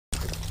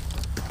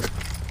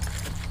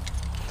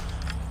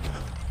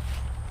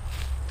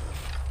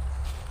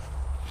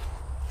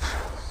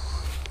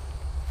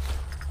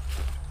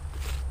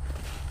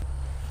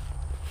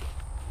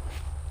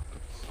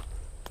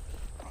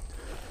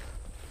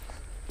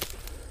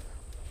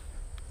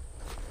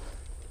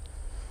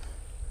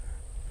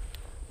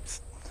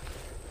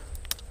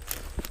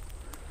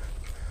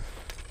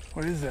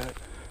What is that?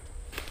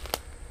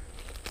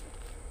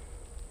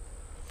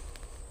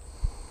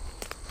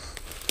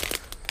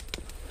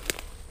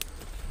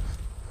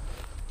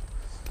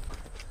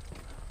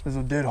 There's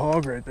a dead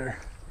hog right there.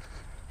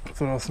 That's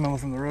what I was smelling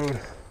from the road.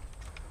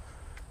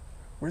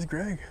 Where's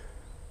Greg?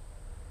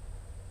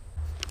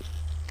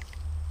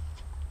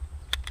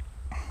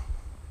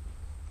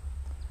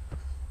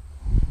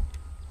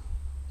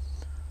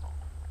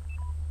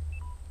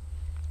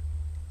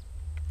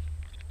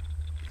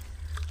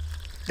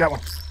 Got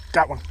one.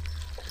 Got one.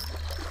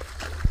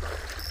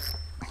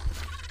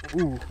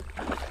 Ooh.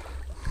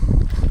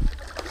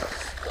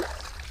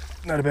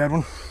 Not a bad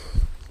one.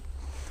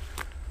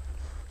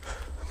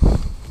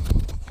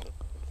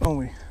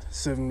 Only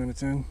 7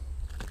 minutes in.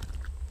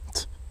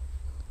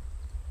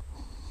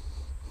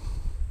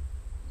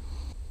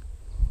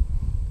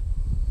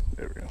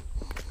 There we go.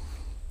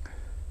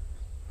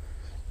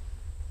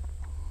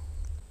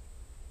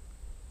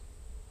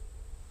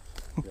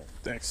 Yeah.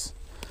 Thanks.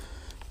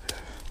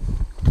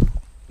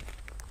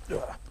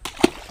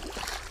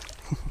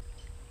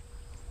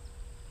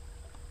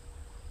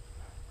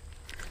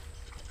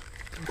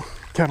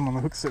 Got him on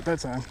the hook set that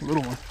time.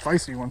 Little one,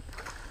 feisty one.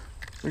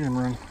 Look at him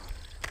run.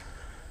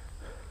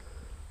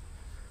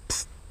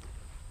 Psst.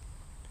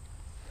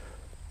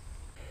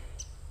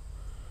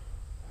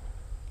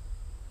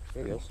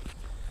 There he goes.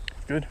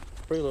 Good.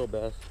 Pretty little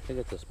bass. I think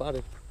it's a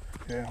spotted.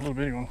 Yeah, a little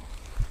bitty one.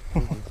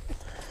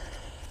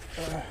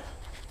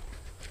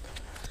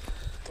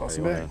 Toss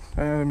him back.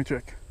 Let me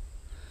check.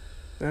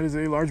 That is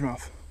a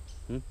largemouth.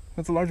 Hmm?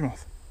 That's a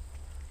largemouth.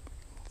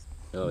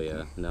 Oh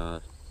yeah, nah,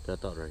 that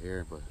thought right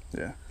here, but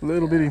yeah,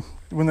 little bitty.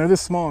 When they're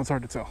this small, it's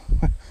hard to tell.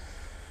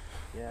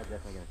 Yeah,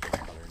 definitely gonna take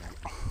color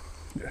now.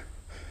 Yeah,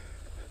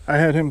 I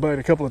had him bite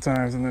a couple of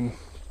times, and then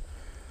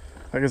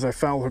I guess I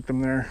foul hooked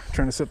him there,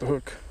 trying to set the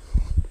hook.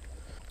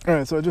 All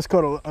right, so I just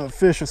caught a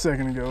fish a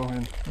second ago,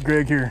 and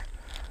Greg here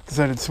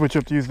decided to switch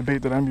up to use the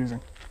bait that I'm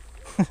using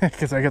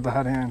because I got the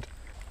hot hand.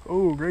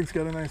 Oh, Greg's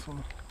got a nice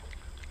one.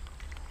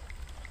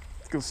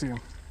 Let's go see him.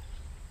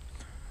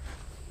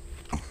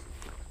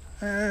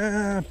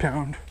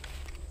 Pound.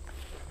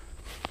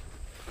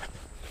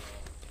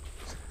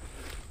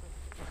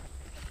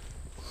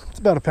 It's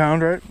about a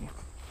pound, right?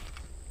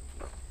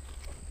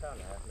 Pound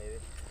and a half, maybe.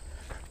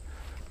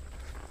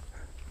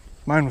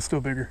 Mine was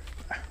still bigger.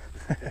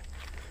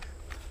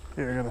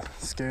 Here, I got a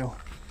scale. I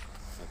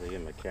have to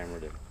get my camera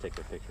to take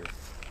a picture.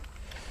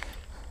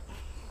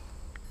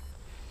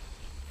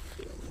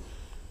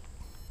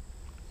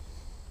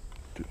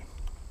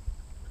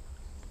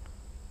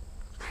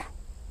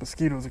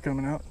 Mosquitoes are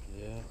coming out.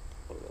 Yeah.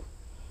 Hold up.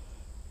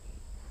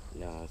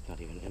 No, it's not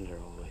even in there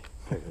all the way.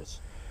 There it is.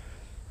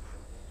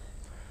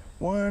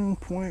 1.14.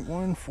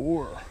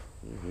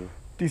 Mm-hmm.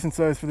 Decent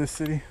size for this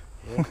city.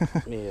 Yeah.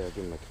 Let me give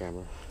him my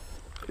camera.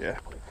 Yeah.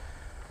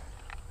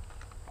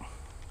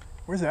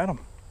 Where's Adam?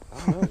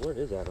 I don't know. Where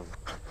is Adam?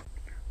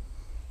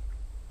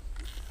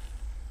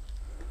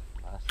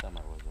 Last time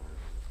I was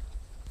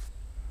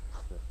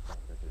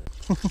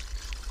over.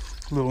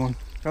 Little one.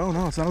 Oh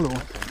no, it's not a little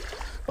one.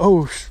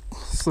 Oh,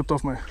 slipped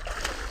off my...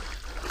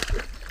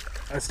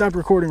 I stopped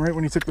recording right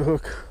when he took the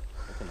hook.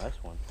 That's a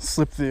nice one.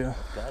 Slipped the...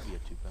 That'd be a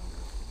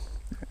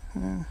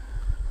 2-pounder.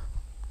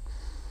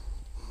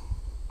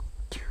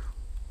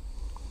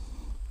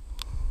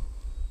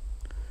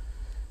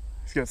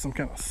 He's got some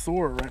kind of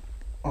sore right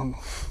on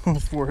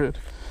his forehead.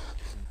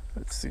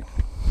 Let's see.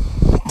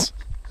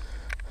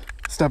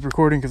 Stopped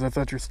recording because I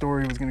thought your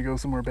story was going to go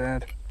somewhere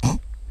bad.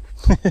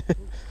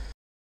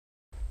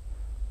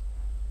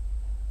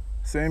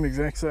 Same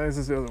exact size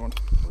as the other one.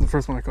 The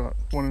first one I caught,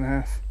 1.5.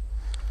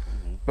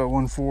 Mm-hmm. About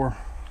 1.4.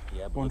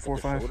 Yeah, but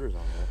 1.45. Shoulders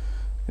on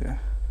there. Yeah.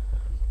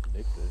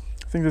 Big fish.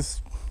 I think this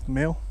is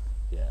male.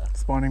 Yeah.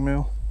 Spawning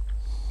male.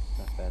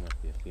 Not bad enough to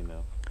be a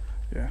female.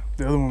 Yeah.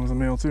 The other one was a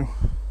male too.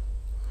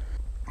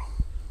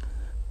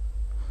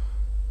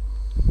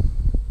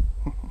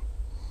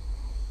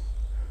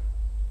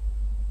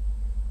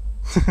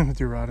 With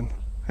your rodding.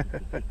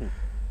 There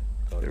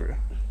we go.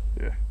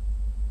 Yeah.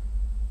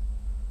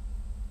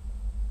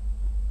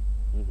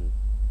 Mm-hmm.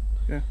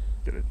 Yeah,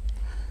 get it.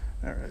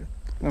 All right.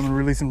 I'm gonna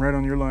release him right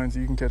on your line so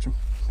you can catch him.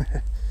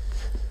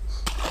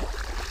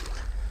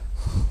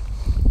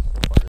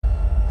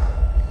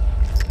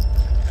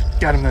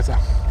 Got him that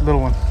time.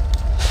 Little one.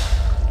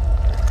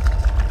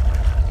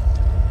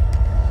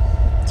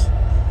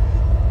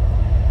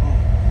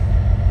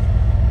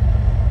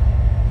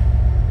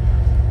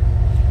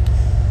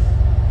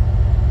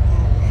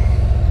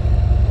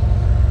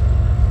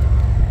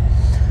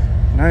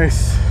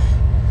 Nice.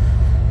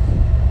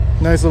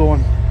 Nice little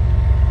one.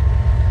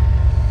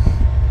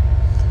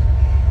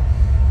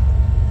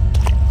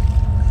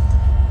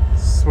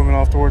 Swimming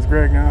off towards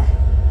Greg now.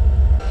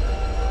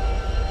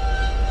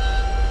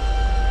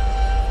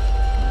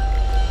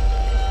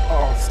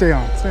 Oh, stay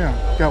on, stay on.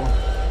 Got one.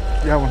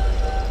 Got one.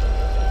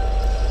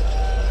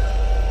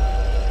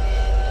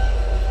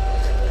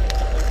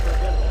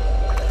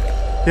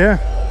 Yeah.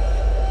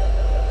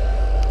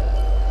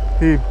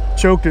 He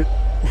choked it.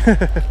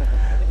 That's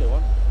a good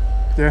one.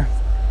 Yeah.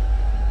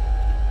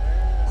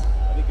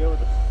 good with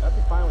the. I'd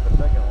be fine with the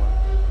second one.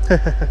 I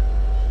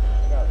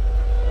got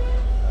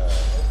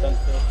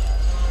sunfish.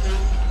 I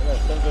got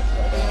sunfish in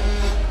my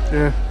bag.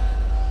 Yeah.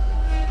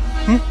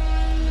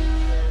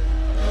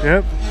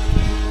 Yep.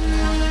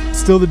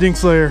 Still the dink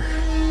slayer.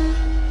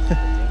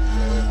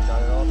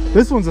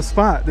 This one's a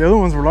spot. The other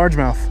ones were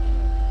largemouth.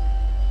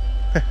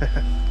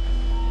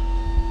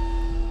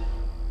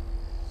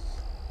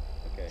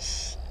 Okay.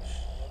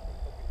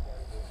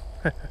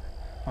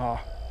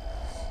 Ah.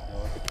 You know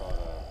what's it called?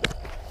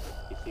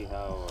 You see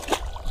how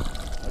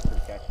that's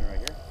what's catching right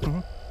here?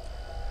 Mhm.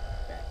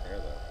 Back there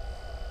though.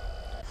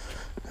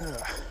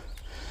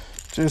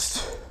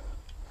 Just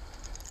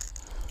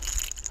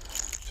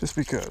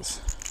because.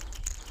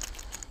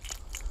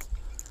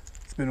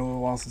 It's been a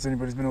little while since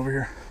anybody's been over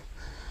here.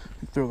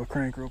 Throw the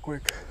crank real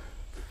quick.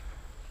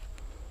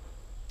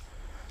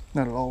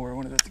 Not at all where I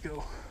wanted that to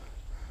go.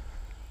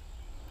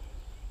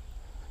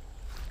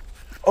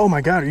 Oh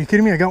my God, are you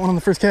kidding me? I got one on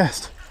the first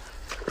cast.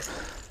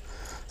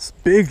 It's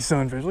big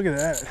sunfish, look at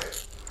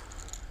that.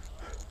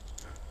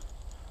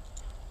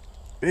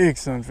 Big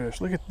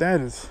sunfish, look at that,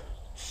 is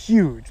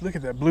huge. Look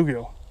at that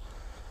bluegill.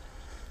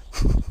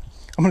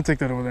 I'm gonna take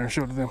that over there and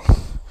show it to them.